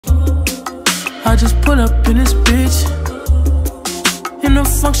I just pull up in this bitch. In the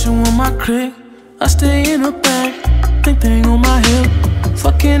function with my clique. I stay in the back. Think they on my hip.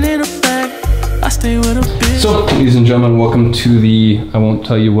 Fucking in the back. I stay with a bitch. So, ladies and gentlemen, welcome to the, I won't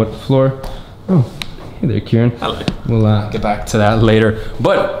tell you what floor. Oh, hey there, Kieran. Hello. We'll get back to that later.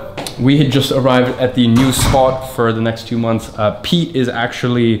 But we had just arrived at the new spot for the next 2 months. Pete is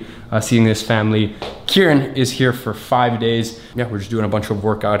actually seeing his family. Kieran is here for 5 days. Yeah, we're just doing a bunch of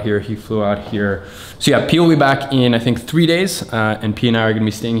work out here. He flew out here. So yeah, Pete will be back in, I think, 3 days. And Pete and I are gonna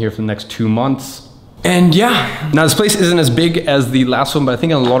be staying here for the next 2 months. And yeah, now this place isn't as big as the last one, but I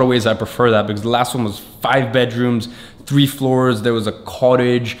think in a lot of ways I prefer that because the last one was 5 bedrooms, 3 floors, there was a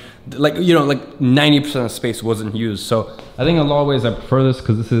cottage, like, you know, like 90% of space wasn't used. So I think in a lot of ways I prefer this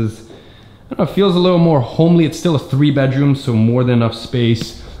because this is, I don't know, it feels a little more homely. It's still a 3 bedroom, so more than enough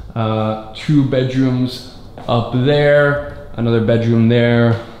space. 2 bedrooms up there, another bedroom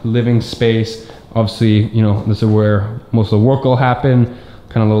there, living space. Obviously, you know, this is where most of the work will happen,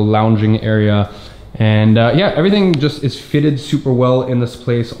 kind of a little lounging area. And yeah, everything just is fitted super well in this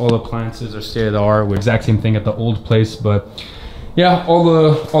place. All the appliances are state of the art. We're exact same thing at the old place, but yeah, all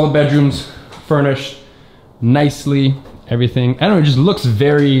the bedrooms furnished nicely. Everything, I don't know, it just looks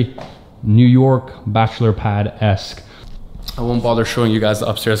very New York bachelor pad-esque. I won't bother showing you guys the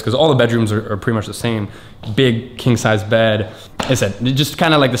upstairs because all the bedrooms are pretty much the same. Big king size bed. As I said, just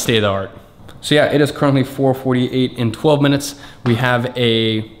kind of like the state of the art. So yeah, it is currently 4:48. In 12 minutes, we have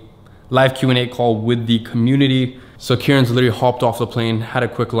a live Q&A call with the community. So Kieran's literally hopped off the plane, had a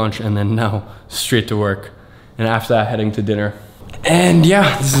quick lunch, and then now straight to work. And after that, heading to dinner. And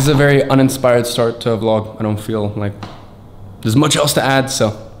yeah, this is a very uninspired start to a vlog. I don't feel like there's much else to add,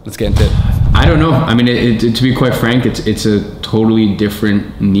 so let's get into it. I don't know. I mean, to be quite frank, it's a totally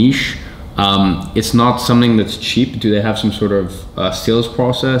different niche. It's not something that's cheap. Do they have some sort of sales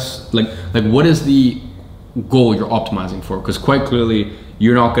process? Like what is the goal you're optimizing for? Because quite clearly,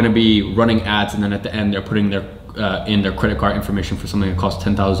 you're not going to be running ads and then at the end they're putting their in their credit card information for something that costs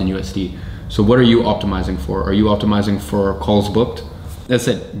 10,000 USD. So what are you optimizing for? Are you optimizing for calls booked? That's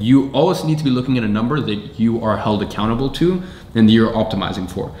it. You always need to be looking at a number that you are held accountable to and that you're optimizing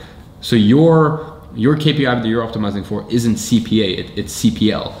for. So your KPI that you're optimizing for isn't CPA, it's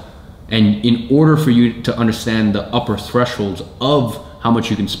CPL. And in order for you to understand the upper thresholds of how much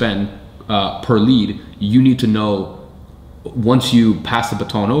you can spend per lead, you need to know, once you pass the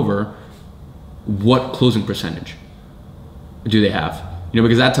baton over, what closing percentage do they have? You know,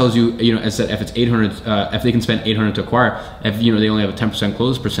 because that tells you, you know, as I said, if it's 800, if they can spend 800 to acquire, if, you know, they only have a 10%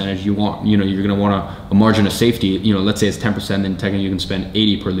 close percentage, you want, you know, you're going to want a margin of safety. You know, let's say it's 10%, then technically you can spend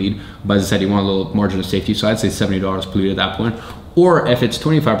 80 per lead. But as I said, you want a little margin of safety. So I'd say $70 per lead at that point. Or if it's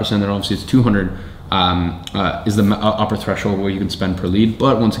 25%, then obviously it's 200 is the upper threshold where you can spend per lead.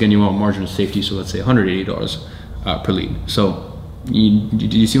 But once again, you want a margin of safety. So let's say $180 per lead. So do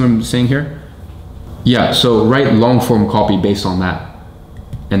you see what I'm saying here? Yeah, so write long form copy based on that.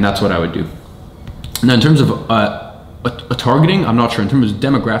 And that's what I would do. Now in terms of a targeting, I'm not sure. In terms of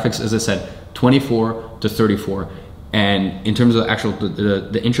demographics, as I said, 24 to 34. And in terms of actual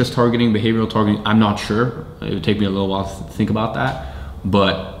the interest targeting, behavioral targeting, I'm not sure. It would take me a little while to think about that,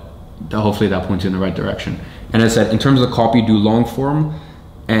 but hopefully that points you in the right direction. And as I said, in terms of the copy, do long form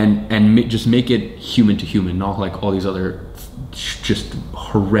and just make it human to human, not like all these other just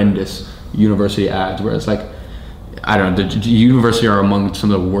horrendous university ads where it's like, I don't know, the university are among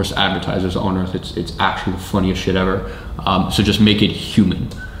some of the worst advertisers on earth. It's actually the funniest shit ever. So just make it human.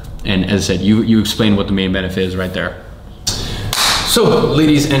 And as I said, you explain what the main benefit is right there. So,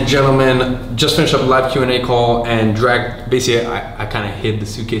 ladies and gentlemen, just finished up a live Q&A call and basically I kind of hid the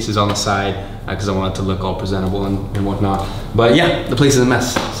suitcases on the side because I wanted to look all presentable and whatnot. But yeah, the place is a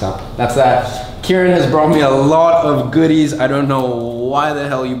mess, so that's that. Kieran has brought me a lot of goodies. I don't know why the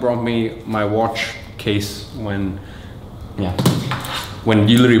hell you brought me my watch case when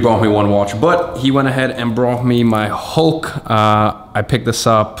you literally brought me one watch, but he went ahead and brought me my Hulk. I picked this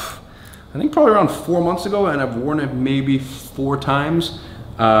up, I think probably around 4 months ago, and I've worn it maybe 4 times.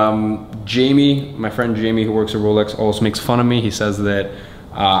 Jamie, my friend Jamie who works at Rolex, always makes fun of me. He says that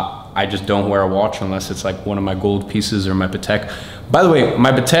I just don't wear a watch unless it's like one of my gold pieces or my Patek. By the way,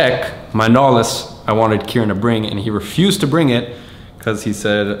 my Patek, my Nautilus, I wanted Kieran to bring, and he refused to bring it because he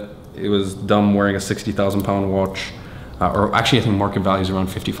said it was dumb wearing a 60,000 pound watch. Or actually I think market value is around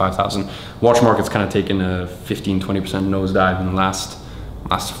 55,000. Watch market's kind of taken a 15-20% nosedive in the last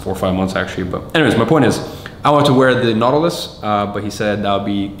 4 or 5 months actually. But anyways, my point is, I wanted to wear the Nautilus, but he said that would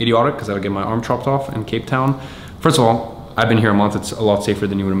be idiotic because I would get my arm chopped off in Cape Town. First of all, I've been here a month, it's a lot safer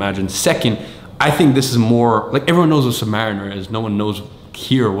than you would imagine. Second, I think this is more, like everyone knows what Submariner is, no one knows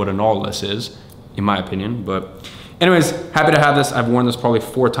here what a Nautilus is. in my opinion. But anyways, happy to have this. I've worn this probably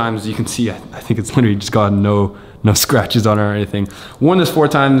 4 times. As you can see, I think it's literally just got no scratches on it or anything. Worn this 4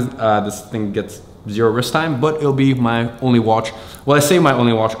 times. This thing gets 0 wrist time, but it'll be my only watch. Well, I say my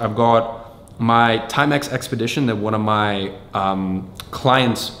only watch. I've got my Timex Expedition that one of my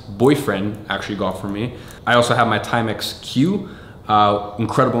client's boyfriend actually got for me. I also have my Timex Q.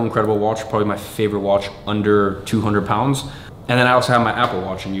 Incredible watch. Probably my favorite watch under 200 pounds. And then I also have my Apple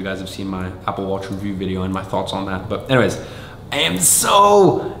Watch, and you guys have seen my Apple Watch review video and my thoughts on that. But anyways, I am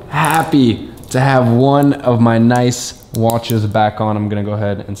so happy to have one of my nice watches back on. I'm gonna go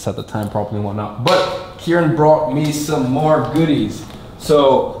ahead and set the time properly and whatnot. But Kieran brought me some more goodies.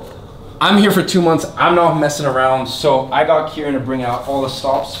 So I'm here for 2 months. I'm not messing around. So I got Kieran to bring out all the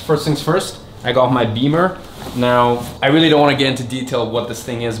stops. First things first, I got my Beamer. Now, I really don't want to get into detail what this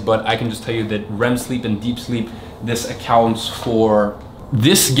thing is, but I can just tell you that REM sleep and deep sleep, this accounts for,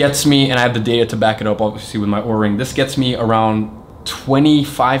 this gets me, and I have the data to back it up obviously with my Oura Ring, this gets me around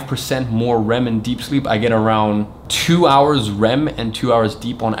 25% more REM and deep sleep. I get around 2 hours REM and 2 hours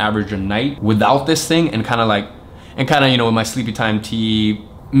deep on average a night without this thing, and kind of, you know, with my sleepy time tea,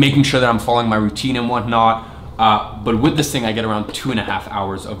 making sure that I'm following my routine and whatnot. But with this thing, I get around 2.5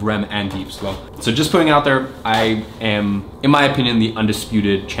 hours of REM and deep slow. So just putting it out there, I am, in my opinion, the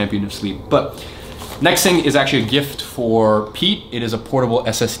undisputed champion of sleep. But next thing is actually a gift for Pete. It is a portable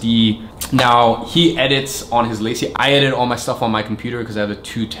SSD. Now, he edits on his Lacy. I edit all my stuff on my computer because I have a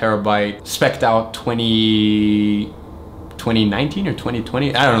 2 terabyte spec'd out 2019 or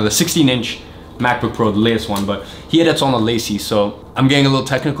 2020. I don't know, the 16-inch MacBook Pro, the latest one, but he edits on the Lacy. So I'm getting a little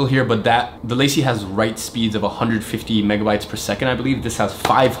technical here, but the Lacy has write speeds of 150 megabytes per second, I believe. This has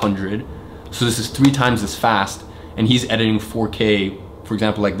 500. So this is 3 times as fast. And he's editing 4K, for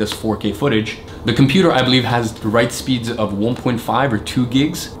example, like this 4K footage. The computer, I believe, has the write speeds of 1.5 or 2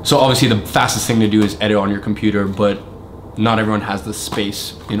 gigs. So obviously the fastest thing to do is edit on your computer, but not everyone has the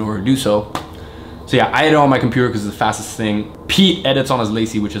space in order to do so. So yeah, I edit on my computer because it's the fastest thing. Pete edits on his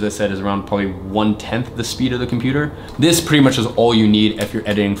Lacy, which as I said is around probably 1/10 the speed of the computer. This pretty much is all you need if you're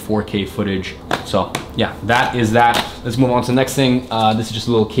editing 4K footage. So yeah, that is that. Let's move on to the next thing. This is just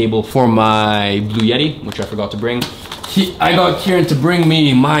a little cable for my Blue Yeti, which I forgot to bring. I got Kieran to bring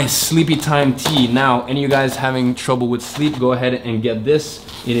me my sleepy time tea. Now, any of you guys having trouble with sleep, go ahead and get this.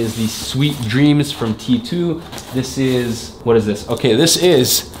 It is the Sweet Dreams from T2. This is, what is this? Okay, this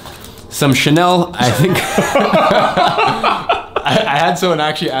is some Chanel, I think. I had someone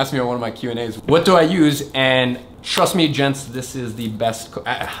actually ask me on one of my Q&As, what do I use? And trust me, gents, this is the best.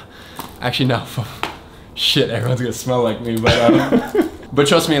 Actually, no. Shit, everyone's gonna smell like me, but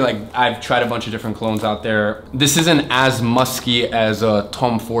trust me, like, I've tried a bunch of different clones out there. This isn't as musky as a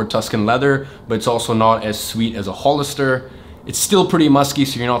Tom Ford Tuscan Leather, but it's also not as sweet as a Hollister. It's still pretty musky,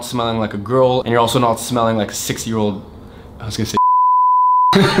 so you're not smelling like a girl, and you're also not smelling like a 60-year-old, I was gonna say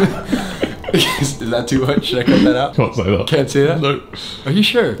is that too much? Should I cut that out? Can't say that. Can't say that? No. Are you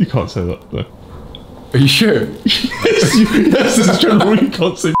sure? You can't say that, no. Are you sure? Yes, it's general, you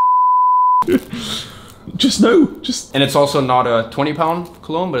can't say just no, just. And it's also not a 20-pound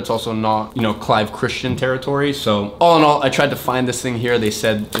cologne, but it's also not, you know, Clive Christian territory. So all in all, I tried to find this thing here. They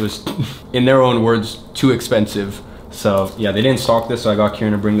said it was, in their own words, too expensive. So yeah, they didn't stock this, so I got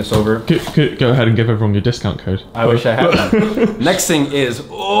Kieran to bring this over. Go ahead and give everyone your discount code. I wish I had one. Next thing is,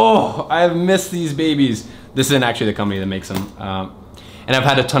 oh, I've missed these babies. This isn't actually the company that makes them. And I've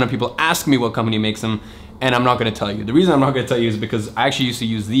had a ton of people ask me what company makes them, and I'm not gonna tell you. The reason I'm not gonna tell you is because I actually used to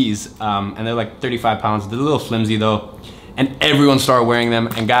use these, and they're like 35 pounds. They're a little flimsy though, and everyone started wearing them.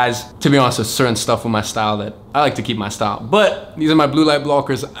 And guys, to be honest, there's certain stuff with my style that I like to keep my style, but these are my blue light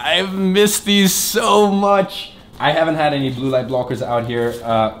blockers. I've missed these so much. I haven't had any blue light blockers out here.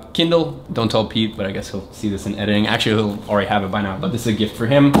 Kindle, don't tell Pete, but I guess he'll see this in editing. Actually, he'll already have it by now, but this is a gift for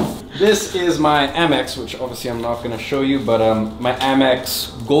him. This is my Amex, which obviously I'm not gonna show you, but my Amex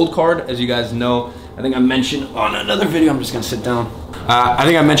Gold card, as you guys know, I think I mentioned on another video, I'm just gonna sit down. I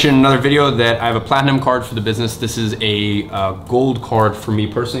think I mentioned in another video that I have a platinum card for the business. This is a gold card for me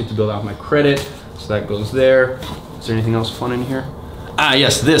personally to build out my credit. So that goes there. Is there anything else fun in here?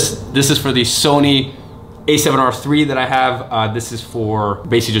 Yes, this is for the Sony A7R III that I have. This is for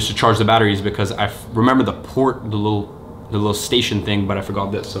basically just to charge the batteries because I remember the port, the little station thing, but I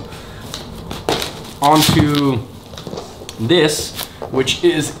forgot this. So onto this, which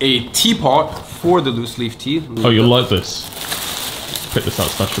is a teapot for the loose leaf tea. Oh, you'll like this. Pick this out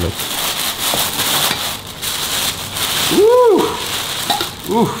specially.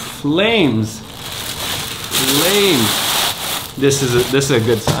 Ooh, flames, flames. This is a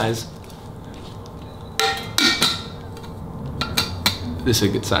good size. This is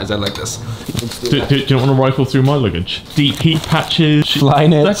a good size. I like this. Do you want to rifle through my luggage? Deep heat patches.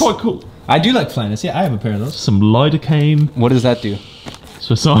 Flyknits. They're quite cool. I do like flyknits. Yeah, I have a pair of those. Some lidocaine. What does that do?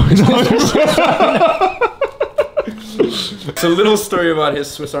 Swiss Army knife. So, little story about his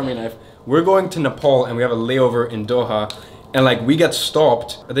Swiss Army knife. We're going to Nepal and we have a layover in Doha, and like we get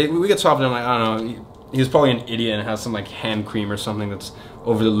stopped. We get stopped and I'm like, I don't know. He's probably an idiot and has some like hand cream or something that's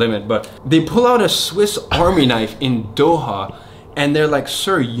over the limit. But they pull out a Swiss Army knife in Doha. And they're like,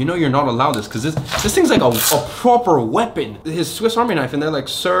 sir, you know you're not allowed this, because this thing's like a proper weapon. His Swiss Army knife, and they're like,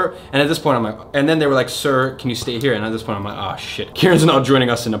 sir, and at this point I'm like, and then they were like, sir, can you stay here? And at this point I'm like, oh shit, Kieran's not joining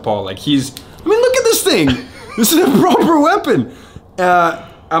us in Nepal. Like I mean, look at this thing. This is a proper weapon.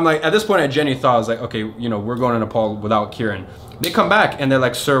 I'm like, at this point I genuinely thought, I was like, okay, you know, we're going to Nepal without Kieran. They come back and they're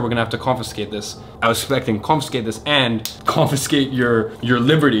like, sir, we're gonna have to confiscate this. I was expecting confiscate this and confiscate your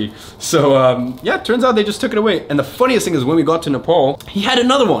liberty. So yeah, it turns out they just took it away. And the funniest thing is when we got to Nepal, he had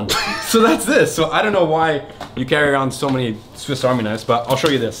another one. So that's this. So I don't know why you carry around so many Swiss Army knives, but I'll show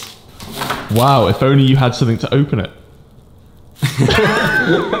you this. Wow, if only you had something to open it.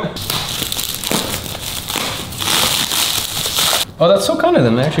 Oh, that's so kind of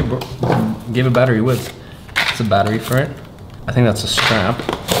them. They actually gave a battery with. It's a battery for it. I think that's a strap.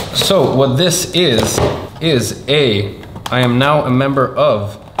 So what this is I am now a member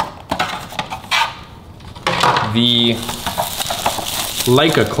of the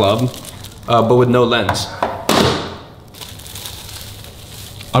Leica Club, but with no lens.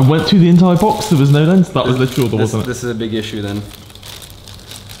 I went through the entire box, there was no lens. That was literal, wasn't it? This is a big issue then.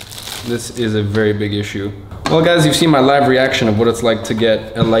 This is a very big issue. Well guys, you've seen my live reaction of what it's like to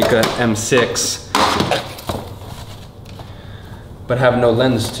get a Leica M6. But have no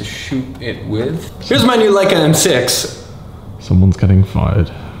lens to shoot it with. Here's my new Leica M6. Someone's getting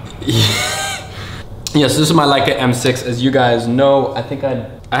fired. Yes, this is my Leica M6. As you guys know, I think I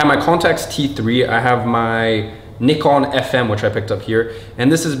have my Contax T3. I have my Nikon FM, which I picked up here.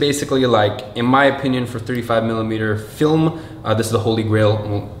 And this is basically like, in my opinion, for 35mm film, this is the holy grail.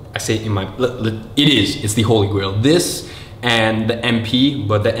 Well, I say in my, it's the holy grail. This and the MP,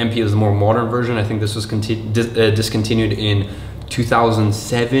 but the MP is the more modern version. I think this was discontinued in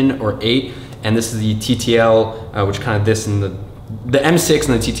 2007 or 8, and this is the TTL, which kind of this and the M6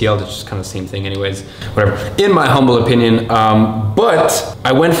 and the TTL, they're just kind of the same thing anyways, whatever, in my humble opinion. But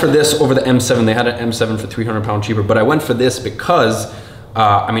I went for this over the M7. They had an M7 for £300 cheaper, but I went for this because,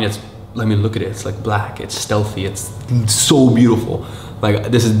 I mean, let me look at it. It's like black, it's stealthy, it's so beautiful.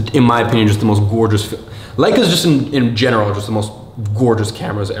 Like this is, in my opinion, just the most gorgeous. Leica's just in general, just the most gorgeous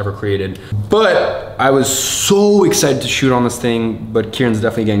cameras ever created. But I was so excited to shoot on this thing, but Kieran's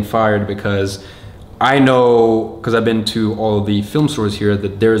definitely getting fired because I know, because I've been to all of the film stores here,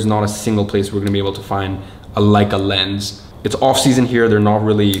 that there is not a single place we're gonna be able to find a Leica lens. It's off season here, they're not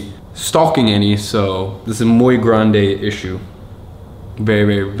really stocking any, so this is a muy grande issue. Very,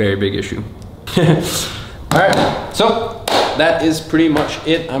 very, very big issue. All right, so that is pretty much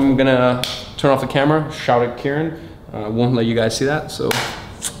it. I'm gonna turn off the camera, shout at Kieran. Won't let you guys see that, so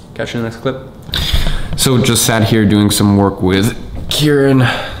catch you in the next clip. So just sat here doing some work with Kieran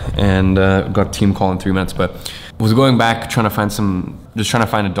and got a team call in 3 minutes, but was going back trying to find just trying to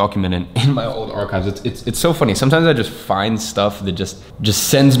find a document in my old archives. It's so funny. Sometimes I just find stuff that just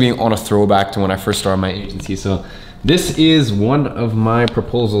sends me on a throwback to when I first started my agency. So this is one of my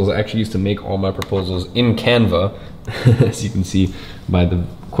proposals. I actually used to make all my proposals in Canva, as you can see by the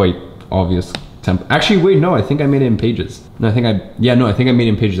quite obvious Actually, wait, no, I think I made it in Pages. No, I think I made it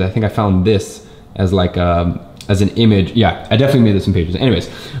in Pages. I think I found this as like, as an image. Yeah, I definitely made this in Pages. Anyways,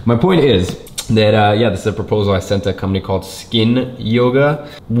 my point is that, yeah, this is a proposal I sent to a company called Skin Yoga.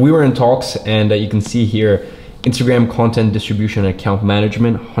 We were in talks, and you can see here, Instagram content distribution and account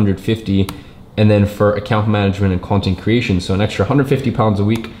management, 150. And then for account management and content creation, so an extra £150 a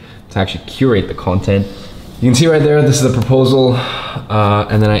week to actually curate the content. You can see right there, this is the proposal,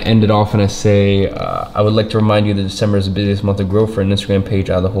 and then I end it off and I say, I would like to remind you that December is the busiest month of growth for an Instagram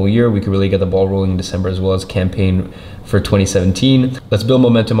page out of the whole year. We could really get the ball rolling in December as well as campaign for 2017. Let's build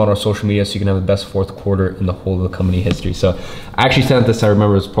momentum on our social media so you can have the best fourth quarter in the whole of the company history. So I actually sent this, I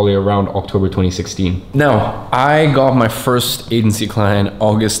remember it was probably around October 2016. Now, I got my first agency client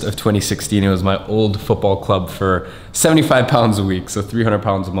August of 2016. It was my old football club for £75 a week, so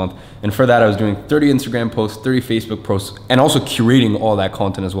 £300 a month. And for that, I was doing 30 Instagram posts, 30 Facebook posts, and also curating all that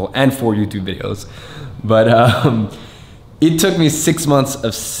content as well, and 4 YouTube videos. But it took me 6 months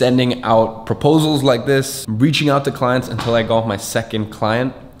of sending out proposals like this, reaching out to clients until I got my second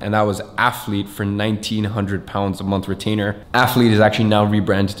client, and that was Athlete for £1,900 a month retainer. Athlete is actually now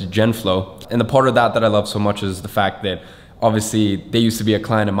rebranded to Genflow. And the part of that I love so much is the fact that Obviously, they used to be a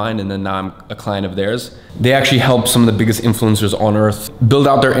client of mine, and then now I'm a client of theirs. They actually help some of the biggest influencers on earth build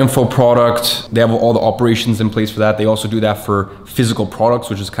out their info product. They have all the operations in place for that. They also do that for physical products,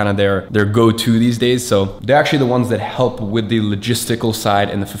 which is kind of their go-to these days. So they're actually the ones that help with the logistical side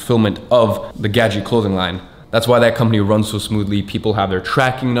and the fulfillment of the Gadzhi clothing line. That's why that company runs so smoothly. People have their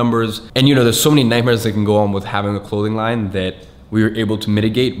tracking numbers. And you know, there's so many nightmares that can go on with having a clothing line that we were able to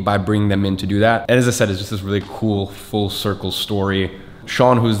mitigate by bringing them in to do that. And as I said, it's just this really cool full circle story.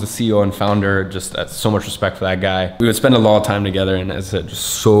 Sean, who's the CEO and founder, just so much respect for that guy. We would spend a lot of time together, and as I said, just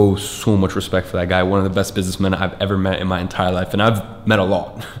so much respect for that guy. One of the best businessmen I've ever met in my entire life, and I've met a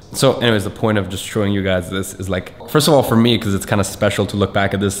lot. So anyways, the point of just showing you guys this is like, first of all, for me, because it's kind of special to look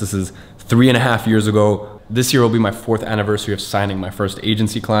back at this, this is 3.5 years ago. This year will be my 4th anniversary of signing my first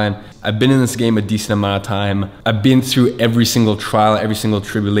agency client. I've been in this game a decent amount of time. I've been through every single trial, every single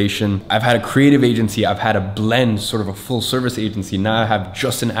tribulation. I've had a creative agency. I've had a blend, sort of a full service agency. Now I have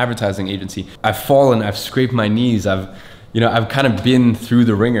just an advertising agency. I've fallen, I've scraped my knees. I've kind of been through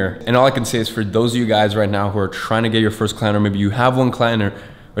the ringer. And all I can say is for those of you guys right now who are trying to get your first client, or maybe you have one client, or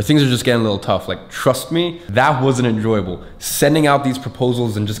things are just getting a little tough, like trust me, that wasn't enjoyable. Sending out these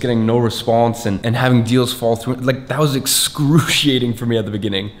proposals and just getting no response and having deals fall through, like that was excruciating for me at the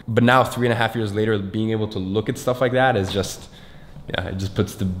beginning. But now 3.5 years later, being able to look at stuff like that is just, yeah, it just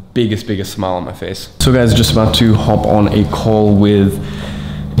puts the biggest smile on my face. So guys, just about to hop on a call with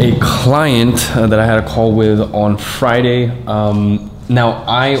a client that I had a call with on Friday. Now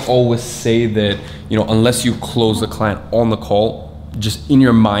I always say that, you know, unless you close the client on the call, just in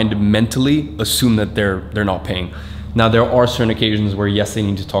your mind mentally assume that they're not paying. Now there are certain occasions where yes, they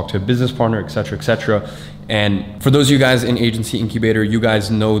need to talk to a business partner, etc., etc. And for those of you guys in agency incubator, you guys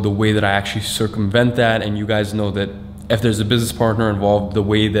know the way that I actually circumvent that, and you guys know that if there's a business partner involved, the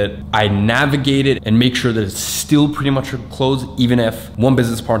way that I navigate it and make sure that it's still pretty much a close, even if one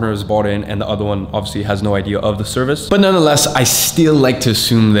business partner is bought in and the other one obviously has no idea of the service. But nonetheless, I still like to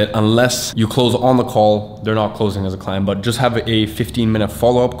assume that unless you close on the call, they're not closing as a client, but just have a 15-minute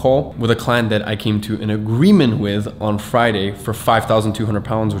follow-up call with a client that I came to an agreement with on Friday for 5,200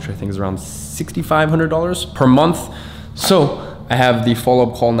 pounds, which I think is around $6,500 per month. So I have the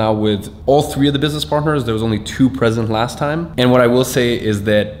follow-up call now with all 3 of the business partners. There was only 2 present last time. And what I will say is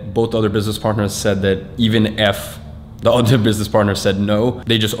that both other business partners said that even if the other business partner said no,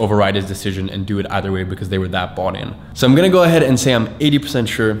 they just override his decision and do it either way because they were that bought in. So I'm gonna go ahead and say I'm 80%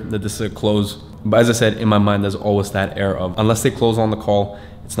 sure that this is a close. But as I said, in my mind, there's always that air of unless they close on the call,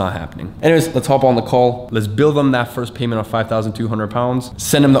 it's not happening. Anyways, let's hop on the call. Let's bill them that first payment of 5,200 pounds,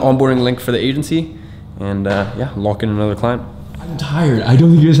 send them the onboarding link for the agency, and yeah, lock in another client. I'm tired. I don't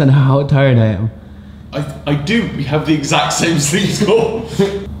think you understand how tired I am. I do. We have the exact same sleep score.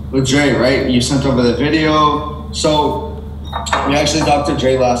 With Dre, right? You sent over the video. So we actually talked to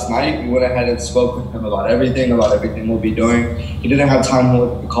Dre last night. We went ahead and spoke with him about everything we'll be doing. He didn't have time to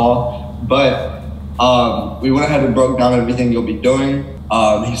look at the call, but we went ahead and broke down everything you'll be doing.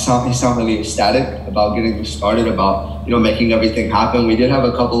 He sounded really ecstatic about getting you started, about, you know, making everything happen. We did have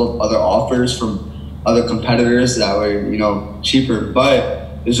a couple of other offers from other competitors that were, you know, cheaper,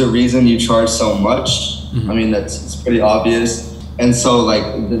 but there's a reason you charge so much. I mean, it's pretty obvious. And so like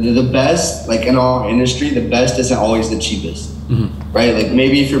the best, like in our industry, the best isn't always the cheapest, right? Like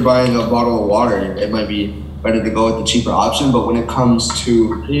maybe if you're buying a bottle of water, it might be better to go with the cheaper option. But when it comes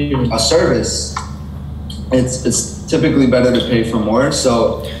to a service, it's typically better to pay for more.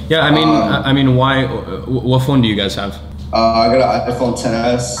 So yeah, I mean, why? What phone do you guys have? I got an iPhone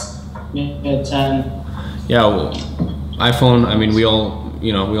XS. Yeah, 10. Yeah, well, iPhone, I mean, we all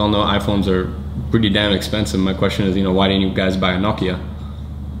know iPhones are pretty damn expensive. My question is, you know, why didn't you guys buy a Nokia?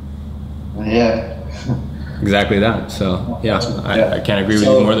 Yeah. Exactly that. So yeah, I can't agree with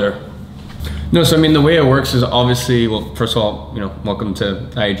you more there. No, so I mean, the way it works is obviously, well, first of all, you know, welcome to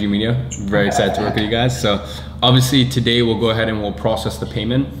IAG Media. Very excited to work with you guys. So obviously today we'll go ahead and we'll process the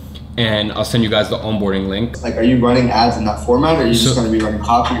payment, and I'll send you guys the onboarding link. Like, are you running ads in that format, or are you just going to be running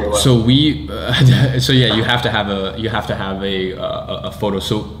copy, or what? So so yeah, you have to have a photo.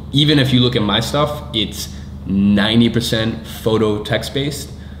 So even if you look at my stuff, it's 90% photo text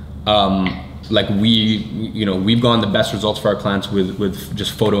based. Like we've gotten the best results for our clients with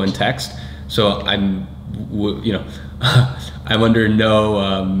just photo and text. So I'm under no,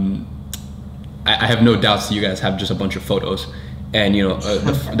 I have no doubts that you guys have just a bunch of photos. And you know,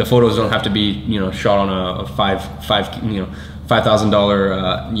 the photos don't have to be, you know, shot on a $5,000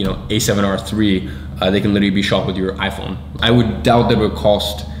 A7R III. They can literally be shot with your iPhone. I would doubt that it would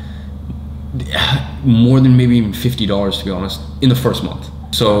cost more than maybe even $50, to be honest, in the first month.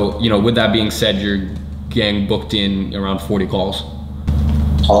 So you know, with that being said, you're gang booked in around 40 calls.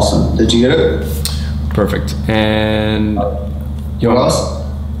 Awesome. Did you get it? Perfect. And What else?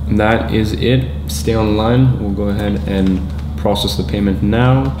 that is it. Stay online. We'll go ahead and process the payment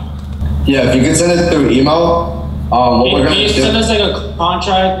now. Yeah, if you can send it through email. What we're Can gonna you do? send us like a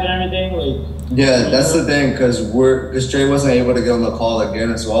contract and everything? Like, Yeah, that's the thing, because Dre wasn't able to get on the call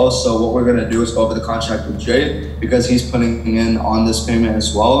again as well. So what we're gonna do is go over the contract with Dre because he's putting in on this payment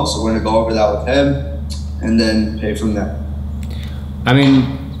as well. So we're gonna go over that with him and then pay from there. I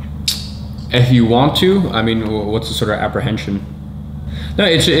mean, if you want to, I mean, what's the sort of apprehension? No,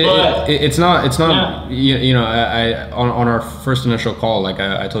 it's not. Yeah. You know, I on our first initial call, like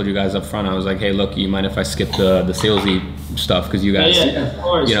I told you guys up front, I was like, hey, look, you mind if I skip the salesy stuff because you guys, yeah, of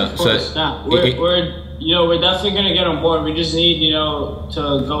course, you know, of course. so Nah, we're definitely gonna get on board. We just need,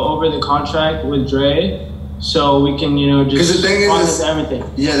 to go over the contract with Dre, so we can, just 'Cause the thing is- process everything.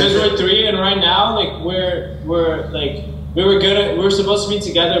 Yeah, Because we're 3, and right now, like we're like we were supposed to be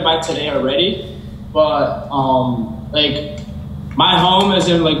together by today already, but like. My home is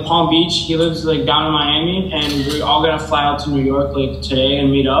in like Palm Beach. He lives like down in Miami, and we're all gonna fly out to New York like today and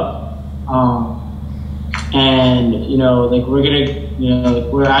meet up. And like we're gonna,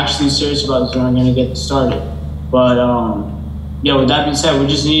 like we're actually serious about this, and we're gonna get this started. But yeah, with that being said, we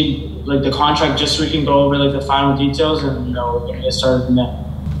just need like the contract just so we can go over like the final details, and we're gonna get started from there.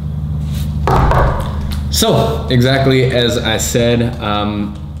 So exactly as I said,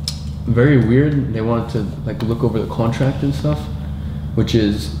 very weird. They wanted to like look over the contract and stuff, which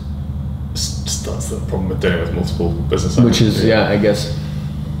is That's the problem with doing it with multiple business owners. which is yeah, I guess.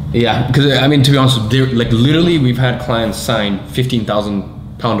 Yeah, because I mean, to be honest, like literally, we've had clients sign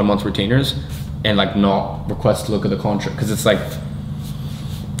 £15,000 a month retainers and like not request to look at the contract because it's like,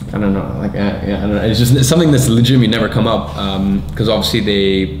 I don't know, like yeah, I don't know. It's just something that's legitimately never come up because obviously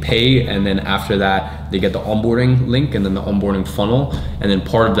they pay and then after that they get the onboarding link and then the onboarding funnel, and then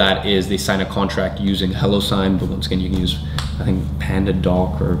part of that is they sign a contract using HelloSign, but once again you can use I think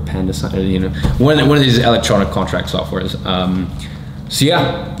PandaDoc or PandaSign, one of these electronic contract softwares. So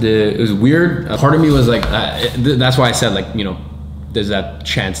yeah, it was weird. Part of me was like, that's why I said like, there's that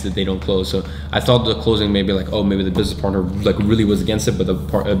chance that they don't close. So I thought the closing maybe like, oh, maybe the business partner like really was against it, but the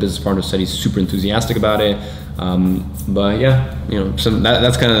business partner said he's super enthusiastic about it. But yeah, so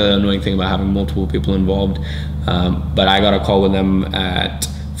that's kind of the annoying thing about having multiple people involved. But I got a call with them at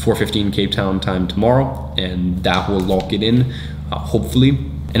 4:15 Cape Town time tomorrow, and that will lock it in, hopefully.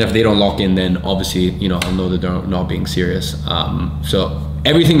 And if they don't lock in, then obviously, I'll know that they're not being serious. So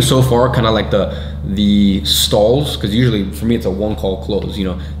everything so far, kind of like the stalls, because usually for me it's a 1-call close.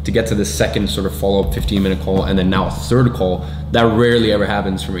 To get to the second sort of follow-up 15-minute call, and then now a third call, that rarely ever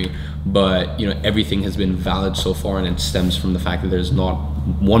happens for me. But everything has been valid so far, and it stems from the fact that there's not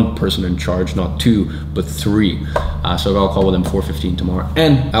one person in charge, not 2, but 3. So I got a call with them 4:15 tomorrow,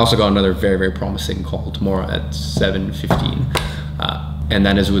 and I also got another very, very promising call tomorrow at 7:15. And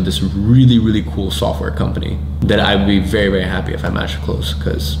that is with this really, really cool software company that I'd be very, very happy if I managed to close,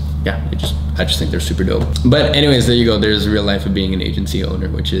 because yeah, I just think they're super dope. But anyways, there you go. There's the real life of being an agency owner,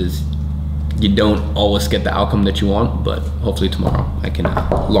 which is you don't always get the outcome that you want, but hopefully tomorrow I can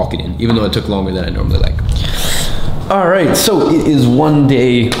lock it in, even though it took longer than I normally like. All right, so it is 1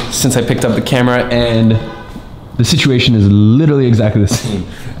 day since I picked up the camera, and the situation is literally exactly the same.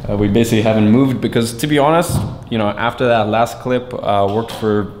 We basically haven't moved because, to be honest, after that last clip, worked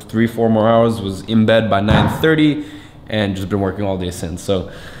for 3-4 more hours, was in bed by 9:30, and just been working all day since. So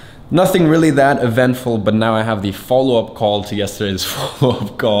nothing really that eventful, but now I have the follow-up call to yesterday's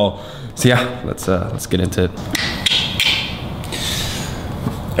follow-up call. So yeah, let's get into it.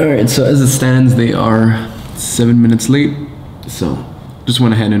 All right, so as it stands, they are 7 minutes late. So just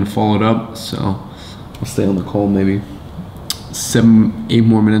went ahead and followed up. So I'll stay on the call maybe 7-8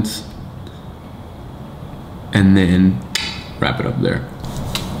 more minutes and then wrap it up there.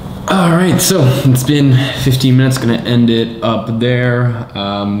 All right, so it's been 15 minutes, gonna end it up there.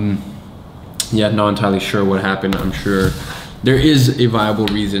 Yeah, not entirely sure what happened. I'm sure there is a viable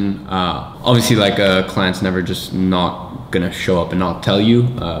reason. Obviously, like a client's never just not gonna show up and not tell you,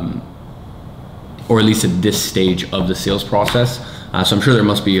 or at least at this stage of the sales process. So I'm sure there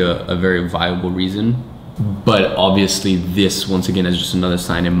must be a very viable reason. But obviously this, once again, is just another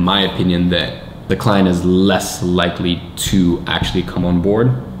sign, in my opinion, that the client is less likely to actually come on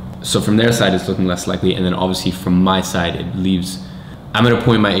board. So from their side, it's looking less likely. And then obviously from my side, it leaves, I'm at a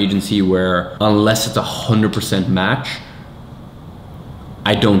point in my agency where unless it's 100% match,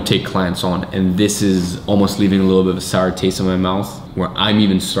 I don't take clients on. And this is almost leaving a little bit of a sour taste in my mouth, where I'm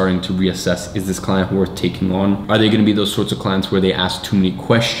even starting to reassess, is this client worth taking on? Are they gonna be those sorts of clients where they ask too many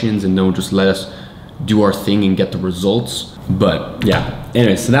questions and don't just let us do our thing and get the results. But yeah,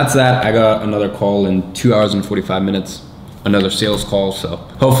 anyway, so that's that. I got another call in 2 hours and 45 minutes, another sales call. So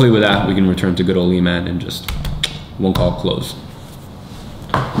hopefully with that, we can return to good old Iman and just one call close.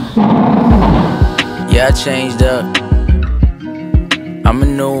 Yeah, I changed up. I'm a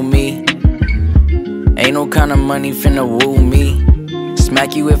new me. Ain't no kind of money finna woo me.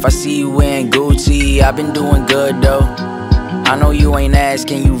 Smack you if I see you wearing Gucci. I've been doing good though. I know you ain't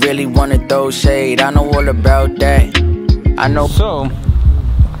asking, you really wanna throw shade. I know all about that. I know. So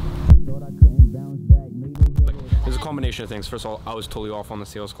there's a combination of things. First of all, I was totally off on the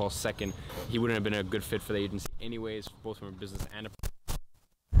sales call. Second, he wouldn't have been a good fit for the agency anyways, both from a business and a...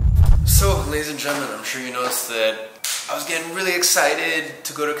 So, ladies and gentlemen, I'm sure you noticed that I was getting really excited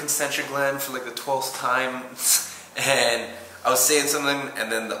to go to Concentric Glen for like the 12th time, and I was saying something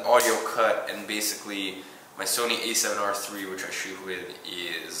and then the audio cut, and basically my Sony a7R III, which I shoot with,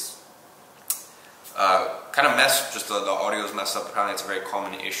 is kind of messed, just the audio is messed up. Apparently it's a very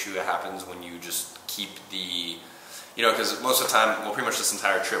common issue. It happens when you just keep the, you know, because most of the time, well, pretty much this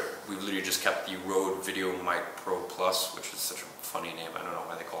entire trip, we've literally just kept the Rode Video Mic Pro Plus, which is such a funny name, I don't know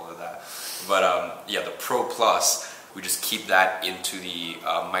why they called it that. But yeah, the Pro Plus, we just keep that into the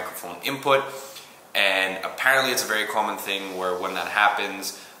microphone input. And apparently it's a very common thing where when that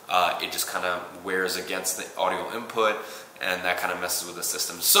happens, it just kind of wears against the audio input, and that kind of messes with the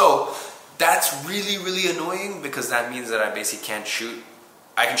system. So that's really, really annoying, because that means that I basically can't shoot.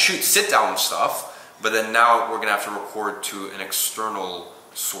 I can shoot sit-down stuff, but then now we're gonna have to record to an external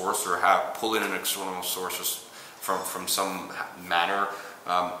source, or pull in an external source from some manner.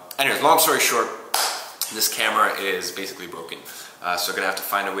 Anyways, long story short, this camera is basically broken. So we're gonna have to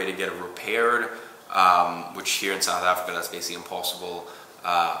find a way to get it repaired, which here in South Africa, that's basically impossible.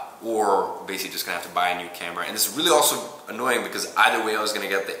 Or basically just gonna have to buy a new camera. And this is really also annoying, because either way I was gonna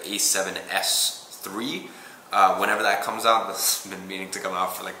get the A7S III whenever that comes out. That's been meaning to come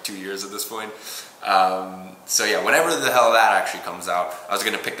out for like 2 years at this point. So yeah, whenever the hell that actually comes out, I was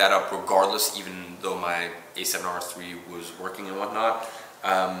gonna pick that up regardless, even though my A7R III was working and whatnot.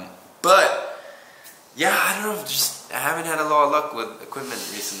 But yeah, I don't know, I haven't had a lot of luck with equipment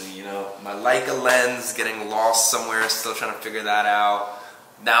recently, you know. My Leica lens getting lost somewhere, still trying to figure that out.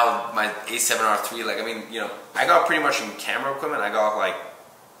 Now my A7R III, like, I mean, you know, I got pretty much in camera equipment, I got like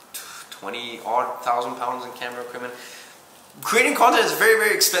 20-odd thousand pounds in camera equipment. Creating content is very,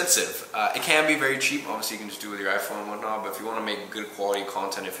 very expensive. It can be very cheap, obviously you can just do it with your iPhone and whatnot, but if you want to make good quality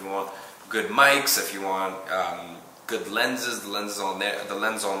content, if you want good mics, if you want good lenses, the lens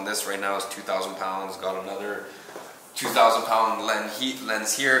on this right now is 2,000 pounds, got another 2,000 pound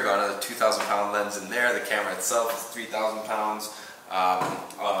lens here, got another 2,000 pound lens in there, the camera itself is 3,000 pounds,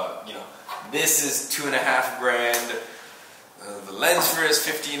 you know, this is 2.5 grand, the lens for it is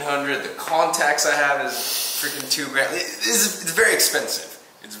 1,500, the contacts I have is freaking 2 grand, it's very expensive,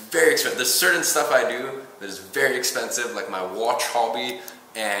 it's very expensive. There's certain stuff I do that is very expensive, like my watch hobby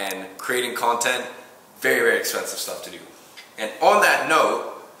and creating content, very, very expensive stuff to do. And on that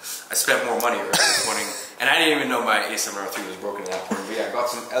note, I spent more money this morning, and I didn't even know my A7R III was broken at that point. But yeah, I got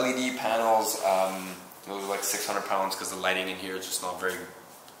some LED panels. Those were like 600 pounds because the lighting in here is just not very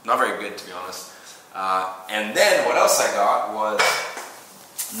good, to be honest. And then what else I got was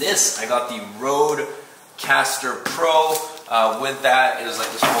this. I got the Rode Caster Pro. With that, it was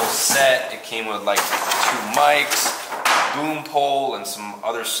like this whole set. It came with like 2 mics, boom pole, and some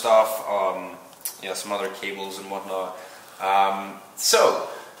other stuff. Yeah, some other cables and whatnot. So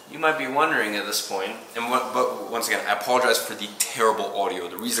you might be wondering at this point, but once again, I apologize for the terrible audio.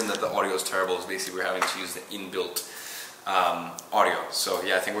 The reason that the audio is terrible is basically we're having to use the inbuilt audio. So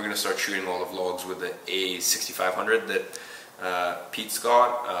yeah, I think we're going to start shooting all the vlogs with the A6500 that Pete's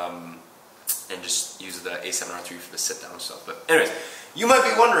got, and just use the A7R III for the sit-down stuff. But anyways, you might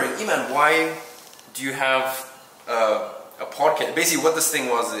be wondering, Iman, why do you have a podcast? Basically what this thing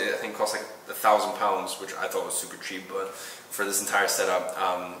was, I think cost like 1,000 pounds, which I thought was super cheap, but for this entire setup,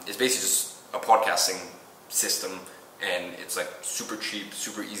 it's basically just a podcasting system, and it's like super cheap,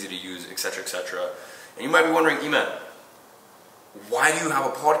 super easy to use, etc., etc. And you might be wondering, Iman, why do you have a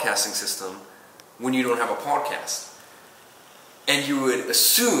podcasting system when you don't have a podcast? And you would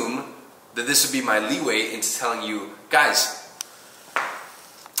assume that this would be my leeway into telling you, guys,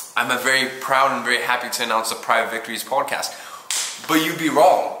 I'm very proud and very happy to announce the Private Victories podcast. But you'd be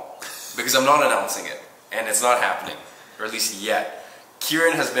wrong, because I'm not announcing it, and it's not happening, or at least yet.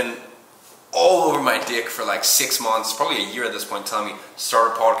 Kieran has been all over my dick for like 6 months, probably a year at this point, telling me,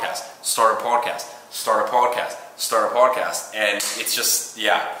 start a podcast, start a podcast, start a podcast, start a podcast. And it's just,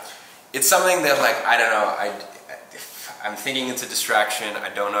 yeah, it's something that, like, I don't know, I'm thinking it's a distraction. I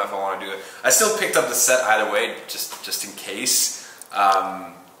don't know if I want to do it. I still picked up the set either way, just in case.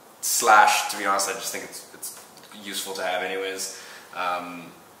 Slash, to be honest, I just think it's useful to have anyways.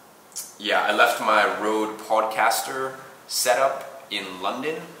 Yeah, I left my Rode Podcaster setup in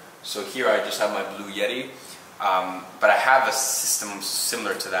London. So here I just have my Blue Yeti. But I have a system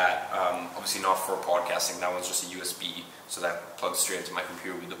similar to that, obviously not for podcasting. That one's just a USB, so that plugs straight into my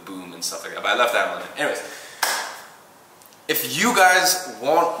computer with the boom and stuff like that. But I left that in London. Anyways, if you guys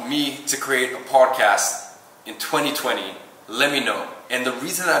want me to create a podcast in 2020, let me know. And the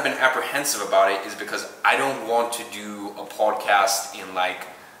reason I've been apprehensive about it is because I don't want to do a podcast in like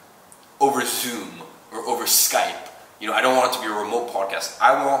over Zoom or over Skype. You know, I don't want it to be a remote podcast.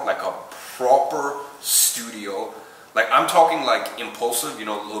 I want like a proper studio. Like I'm talking like Impulsive, you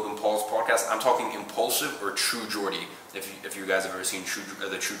know, Logan Paul's podcast. I'm talking Impulsive or True Geordie. If you guys have ever seen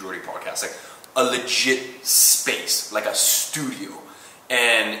the True Geordie podcast, like a legit space, like a studio,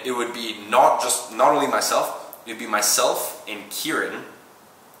 and it would be not only myself. It'd be myself and Kieran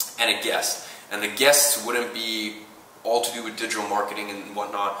and a guest, and the guests wouldn't be all to do with digital marketing and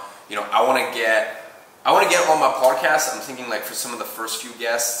whatnot. You know, I want to get on my podcast. I'm thinking like for some of the first few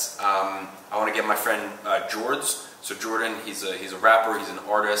guests, I want to get my friend George. So Jordan, he's a rapper, he's an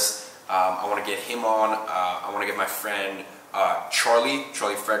artist. I want to get him on. I want to get my friend Charlie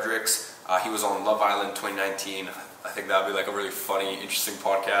Fredericks. He was on Love Island 2019. I think that would be like a really funny, interesting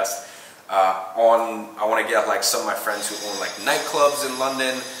podcast. I want to get like some of my friends who own like nightclubs in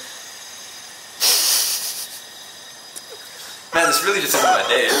London. Man, this really just isn't my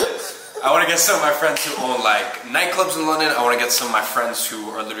day, is it? I want to get some of my friends who own like nightclubs in London. I want to get some of my friends who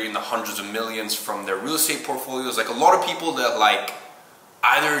are literally in the hundreds of millions from their real estate portfolios. Like a lot of people that like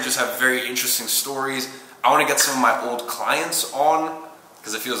either just have very interesting stories. I want to get some of my old clients on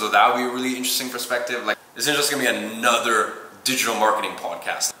because it feels like that would be a really interesting perspective. Like this isn't just going to be another digital marketing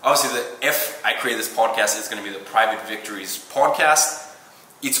podcast. Obviously, if I create this podcast, it's going to be the Private Victories podcast.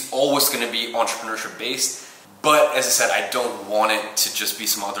 It's always going to be entrepreneurship based. But as I said, I don't want it to just be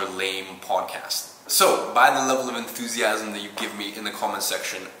some other lame podcast. So by the level of enthusiasm that you give me in the comment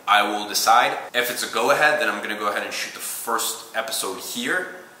section, I will decide. If it's a go ahead, then I'm going to go ahead and shoot the first episode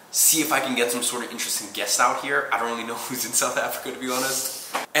here. See if I can get some sort of interesting guest out here. I don't really know who's in South Africa, to be honest.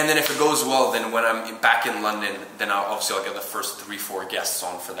 And then if it goes well, then when I'm back in London, then I'll get the first 3-4 guests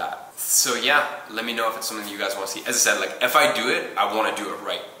on for that. So yeah, let me know if it's something you guys want to see. As I said, like if I do it, I want to do it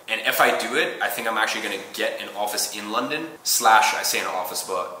right. And if I do it, I think I'm actually going to get an office in London. Slash, I say an office,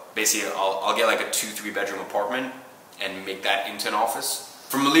 but basically I'll get like a 2-3 bedroom apartment and make that into an office.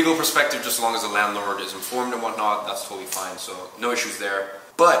 From a legal perspective, just as long as the landlord is informed and whatnot, that's totally fine. So no issues there.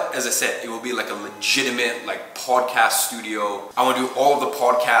 But as I said, it will be like a legitimate like podcast studio. I want to do all of the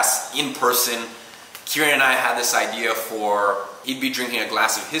podcasts in person. Kieran and I had this idea for he'd be drinking a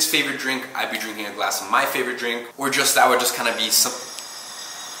glass of his favorite drink, I'd be drinking a glass of my favorite drink, or just that would just kind of be some.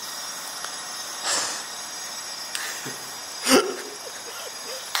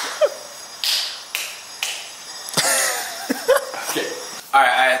 Alright,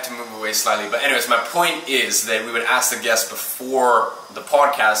 I had to move away slightly, but anyways, my point is that we would ask the guests before the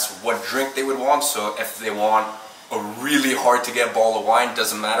podcast what drink they would want. So if they want a really hard to get bottle of wine,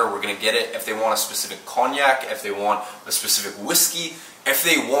 doesn't matter, we're going to get it. If they want a specific cognac, if they want a specific whiskey, if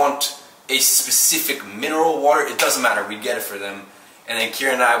they want a specific mineral water, it doesn't matter, we get it for them. And then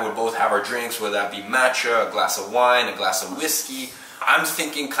Kieran and I would both have our drinks, whether that be matcha, a glass of wine, a glass of whiskey. I'm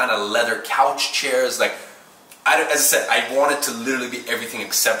thinking kind of leather couch chairs, like as I said, I want it to literally be everything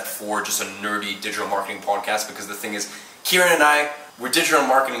except for just a nerdy digital marketing podcast, because the thing is, Kieran and I, we're digital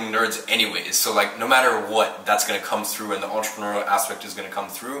marketing nerds anyways, so like no matter what, that's going to come through and the entrepreneurial aspect is going to come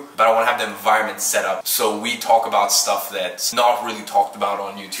through, but I want to have the environment set up so we talk about stuff that's not really talked about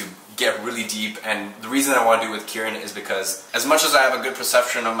on YouTube, get really deep. And the reason I want to do it with Kieran is because as much as I have a good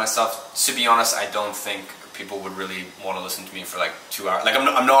perception of myself, to be honest, I don't think people would really want to listen to me for like 2 hours. Like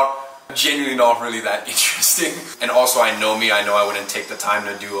I'm not genuinely not really that interesting. And also I know me, I know I wouldn't take the time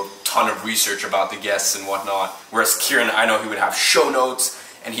to do a ton of research about the guests and whatnot. Whereas Kieran, I know he would have show notes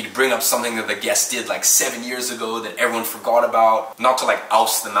and he'd bring up something that the guest did like 7 years ago that everyone forgot about. Not to like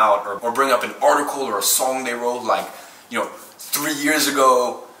oust them out or bring up an article or a song they wrote like, you know, 3 years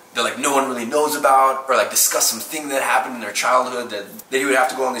ago that like no one really knows about, or like discuss something that happened in their childhood that they would have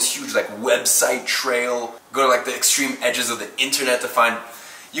to go on this huge like website trail, go to like the extreme edges of the internet to find.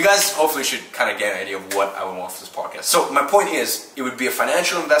 You guys hopefully should kind of get an idea of what I would want for this podcast. So my point is, it would be a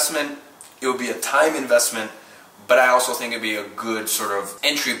financial investment, it would be a time investment, but I also think it'd be a good sort of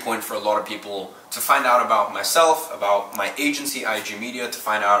entry point for a lot of people to find out about myself, about my agency, IAG Media, to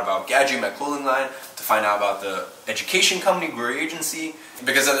find out about Gadzhi, my clothing line, to find out about the education company, GrowYourAgency.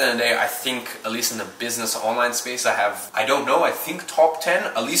 Because at the end of the day, I think, at least in the business online space, I don't know, I think top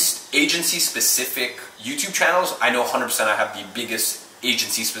 10, at least agency-specific YouTube channels. I know 100% I have the biggest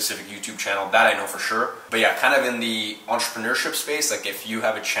agency-specific YouTube channel, that I know for sure. But yeah, kind of in the entrepreneurship space, like if you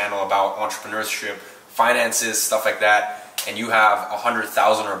have a channel about entrepreneurship, finances, stuff like that, and you have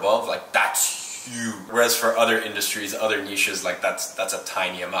 100,000 or above, like that's huge. Whereas for other industries, other niches, like that's a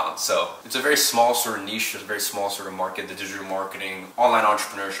tiny amount. So it's a very small sort of niche, it's a very small sort of market, the digital marketing, online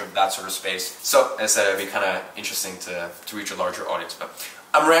entrepreneurship, that sort of space. So as I said, it'd be kind of interesting to reach a larger audience. But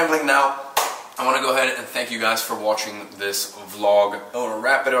I'm rambling now. I want to go ahead and thank you guys for watching this vlog. I want to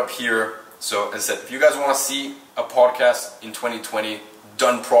wrap it up here. So as I said, if you guys want to see a podcast in 2020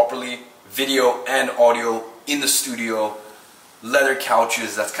 done properly, video and audio in the studio, leather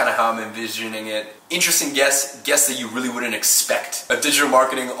couches, that's kind of how I'm envisioning it. Interesting guests that you really wouldn't expect a digital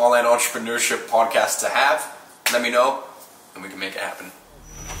marketing, online entrepreneurship podcast to have, let me know and we can make it happen.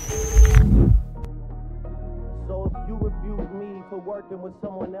 So if you rebuke me for working with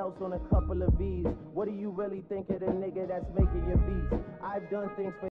someone else on a couple of V's, what do you really think of the nigga that's making your beats? I've done things for